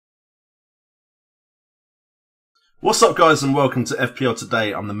What's up guys and welcome to FPL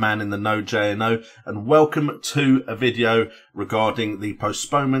Today. I'm the man in the know, JNO, and welcome to a video regarding the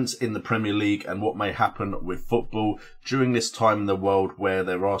postponements in the Premier League and what may happen with football during this time in the world where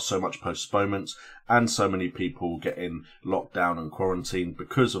there are so much postponements and so many people getting locked down and quarantined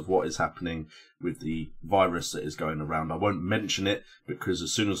because of what is happening with the virus that is going around. I won't mention it because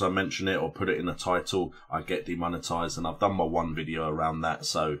as soon as I mention it or put it in a title, I get demonetized, and I've done my one video around that,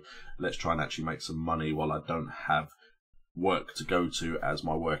 so let's try and actually make some money while I don't have work to go to as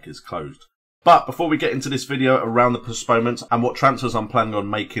my work is closed. But before we get into this video around the postponements and what transfers I'm planning on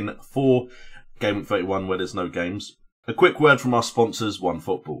making for Gameweek 31 where there's no games, a quick word from our sponsors,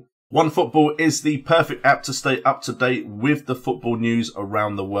 OneFootball. OneFootball is the perfect app to stay up to date with the football news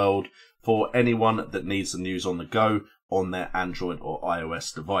around the world for anyone that needs the news on the go on their Android or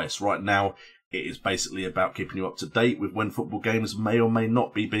iOS device. Right now, it is basically about keeping you up to date with when football games may or may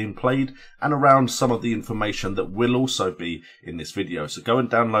not be being played and around some of the information that will also be in this video. So go and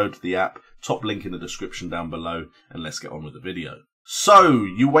download the app, top link in the description down below, and let's get on with the video. So,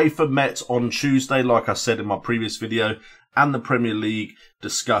 UEFA met on Tuesday, like I said in my previous video, and the Premier League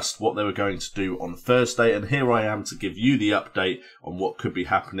discussed what they were going to do on Thursday, and here I am to give you the update on what could be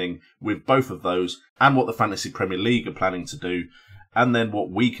happening with both of those and what the Fantasy Premier League are planning to do, and then what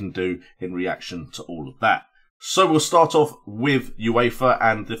we can do in reaction to all of that. So we'll start off with UEFA,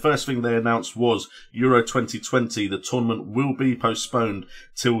 and the first thing they announced was Euro 2020. The tournament will be postponed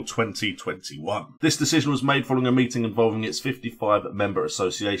till 2021. This decision was made following a meeting involving its 55 member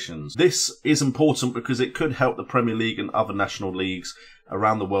associations. This is important because it could help the Premier League and other national leagues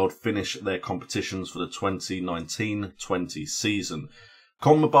around the world finish their competitions for the 2019-20 season.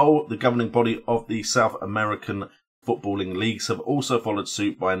 CONMEBOL, the governing body of the South American footballing leagues, have also followed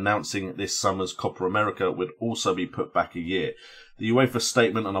suit by announcing this summer's Copa America would also be put back a year. The UEFA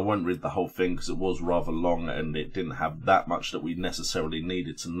statement, and I won't read the whole thing because it was rather long and it didn't have that much that we necessarily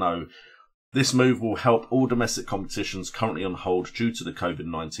needed to know. This move will help all domestic competitions currently on hold due to the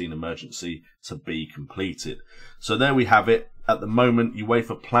COVID-19 emergency to be completed. So there we have it. At the moment,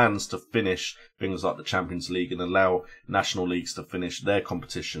 UEFA plans to finish things like the Champions League and allow national leagues to finish their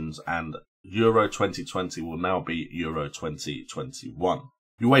competitions, and Euro 2020 will now be Euro 2021.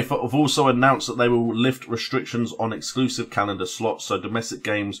 UEFA have also announced that they will lift restrictions on exclusive calendar slots, so domestic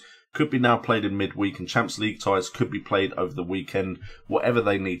games could be now played in midweek and Champions League ties could be played over the weekend, whatever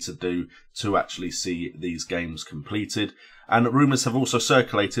they need to do to actually see these games completed. And rumours have also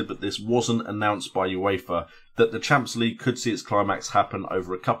circulated, but this wasn't announced by UEFA, that the Champions League could see its climax happen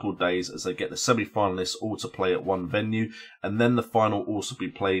over a couple of days as they get the semi-finalists all to play at one venue, and then the final also be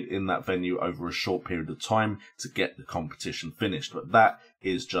played in that venue over a short period of time to get the competition finished. But that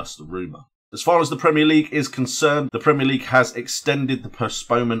is just a rumour. As far as the Premier League is concerned, the Premier League has extended the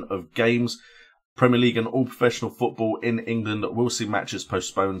postponement of games. Premier League and all professional football in England will see matches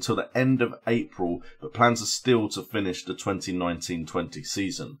postponed until the end of April, but plans are still to finish the 2019-20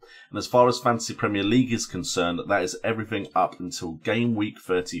 season. And as far as Fantasy Premier League is concerned, that is everything up until Game Week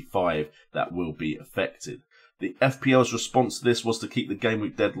 35 that will be affected. The FPL's response to this was to keep the game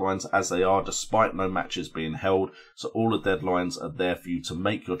week deadlines as they are despite no matches being held, so all the deadlines are there for you to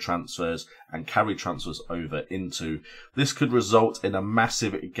make your transfers and carry transfers over into. This could result in a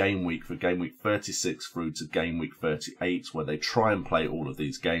massive game week for game week 36 through to game week 38 where they try and play all of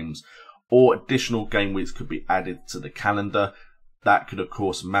these games, or additional game weeks could be added to the calendar. That could of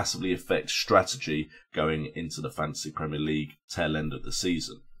course massively affect strategy going into the Fantasy Premier League tail end of the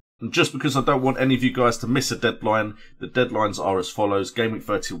season. And just because I don't want any of you guys to miss a deadline, the deadlines are as follows. Game Week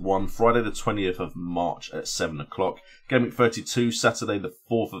 31, Friday the 20th of March at 7 o'clock. Game Week 32, Saturday the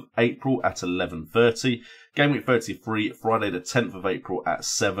 4th of April at 11:30. Game Week 33, Friday the 10th of April at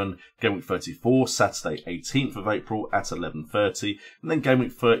 7. Game Week 34, Saturday 18th of April at 11:30. And then Game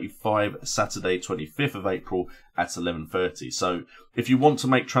Week 35, Saturday 25th of April at 11:30. So if you want to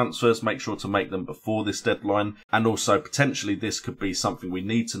make transfers, make sure to make them before this deadline. And also potentially this could be something we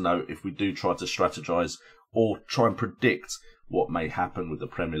need to know if we do try to strategize or try and predict what may happen with the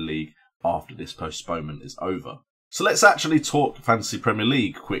Premier League after this postponement is over. So let's actually talk Fantasy Premier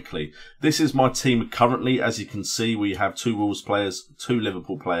League quickly. This is my team currently. As you can see, we have 2 Wolves players, 2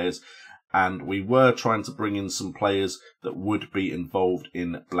 Liverpool players, and we were trying to bring in some players that would be involved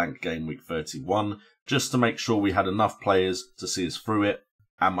in blank Game Week 31, just to make sure we had enough players to see us through it.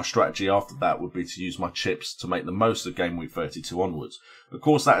 And my strategy after that would be to use my chips to make the most of Game Week 32 onwards. Of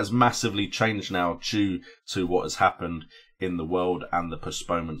course, that has massively changed now due to what has happened in the world and the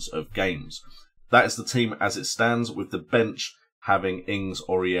postponements of games. That is the team as it stands, with the bench having Ings,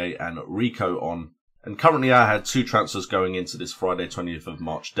 Aurier and Rico on And currently I had 2 transfers going into this Friday 20th of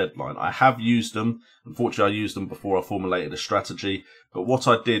March deadline. I have used them. Unfortunately, I used them before I formulated a strategy. But what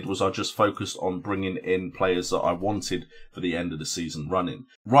I did was I just focused on bringing in players that I wanted for the end of the season running.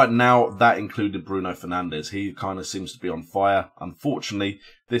 Right now, that included Bruno Fernandes. He kind of seems to be on fire. Unfortunately,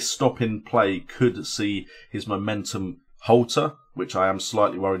 this stop in play could see his momentum halter, which I am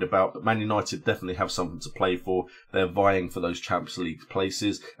slightly worried about, but Man United definitely have something to play for. They're vying for those Champions League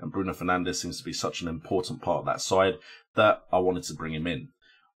places, and Bruno Fernandes seems to be such an important part of that side that I wanted to bring him in.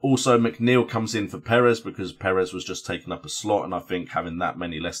 Also, McNeil comes in for Perez because Perez was just taking up a slot, and I think having that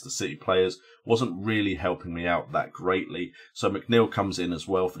many Leicester City players wasn't really helping me out that greatly. So McNeil comes in as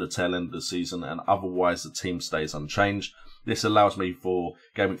well for the tail end of the season, and otherwise the team stays unchanged. This allows me for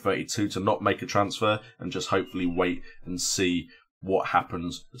Gameweek 32 to not make a transfer and just hopefully wait and see what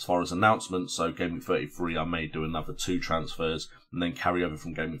happens as far as announcements. So Gameweek 33, I may do another 2 transfers and then carry over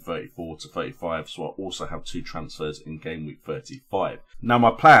from Gameweek 34 to 35. So I also have 2 transfers in Gameweek 35. Now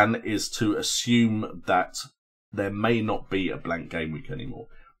my plan is to assume that there may not be a blank game week anymore.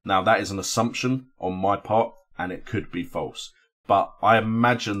 Now that is an assumption on my part and it could be false. But I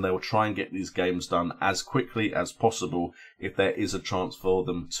imagine they'll try and get these games done as quickly as possible if there is a chance for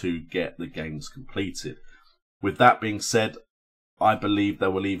them to get the games completed. With that being said, I believe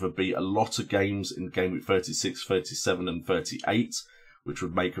there will either be a lot of games in Game Week 36, 37 and 38, which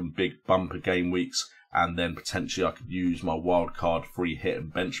would make them big bumper game weeks, and then potentially I could use my wildcard free hit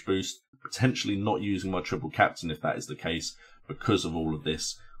and bench boost, potentially not using my triple captain if that is the case because of all of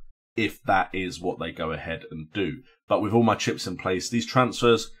this, if that is what they go ahead and do. But with all my chips in place, these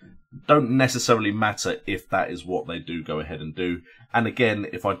transfers don't necessarily matter if that is what they do go ahead and do. And again,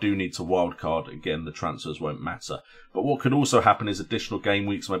 if I do need to wildcard, again, the transfers won't matter. But what could also happen is additional game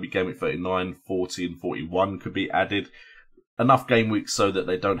weeks, maybe game week 39, 40 and 41 could be added. Enough game weeks so that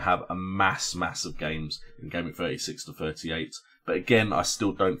they don't have a mass of games in game week 36 to 38. But again, I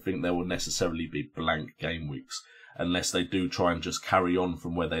still don't think there will necessarily be blank game weeks unless they do try and just carry on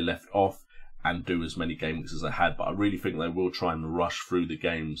from where they left off and do as many game weeks as they had. But I really think they will try and rush through the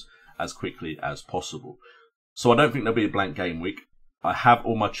games as quickly as possible. So I don't think there'll be a blank game week. I have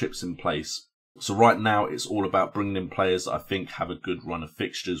all my chips in place. So right now it's all about bringing in players that I think have a good run of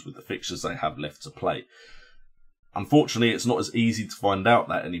fixtures with the fixtures they have left to play. Unfortunately, it's not as easy to find out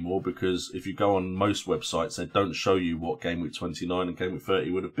that anymore because if you go on most websites, they don't show you what game week 29 and game week 30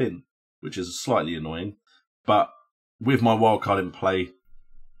 would have been, which is slightly annoying. But with my wildcard in play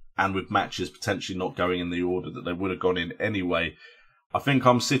and with matches potentially not going in the order that they would have gone in anyway, I think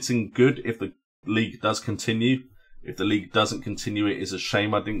I'm sitting good if the league does continue. If the league doesn't continue, it is a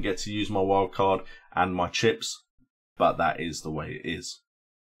shame I didn't get to use my wildcard and my chips, but that is the way it is.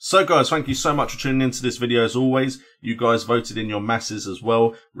 So guys, thank you so much for tuning into this video as always. You guys voted in your masses as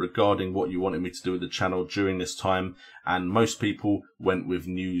well regarding what you wanted me to do with the channel during this time, and most people went with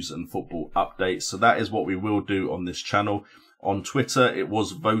news and football updates. So that is what we will do on this channel. On Twitter, it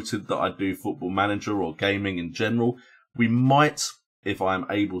was voted that I do Football Manager or gaming in general. We might, if I am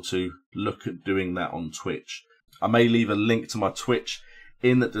able to, look at doing that on Twitch. I may leave a link to my Twitch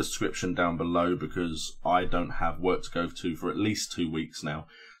in the description down below because I don't have work to go to for at least 2 weeks now.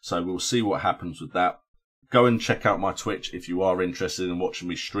 So we'll see what happens with that. Go and check out my Twitch if you are interested in watching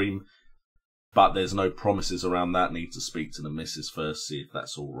me stream. But there's no promises around that. Need to speak to the missus first, see if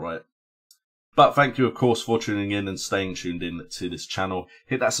that's all right. But thank you, of course, for tuning in and staying tuned in to this channel.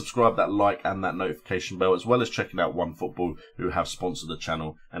 Hit that subscribe, that like and that notification bell, as well as checking out OneFootball, who have sponsored the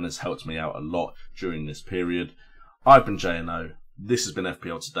channel and has helped me out a lot during this period. I've been JNO. This has been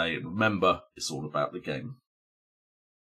FPL Today. And remember, it's all about the game.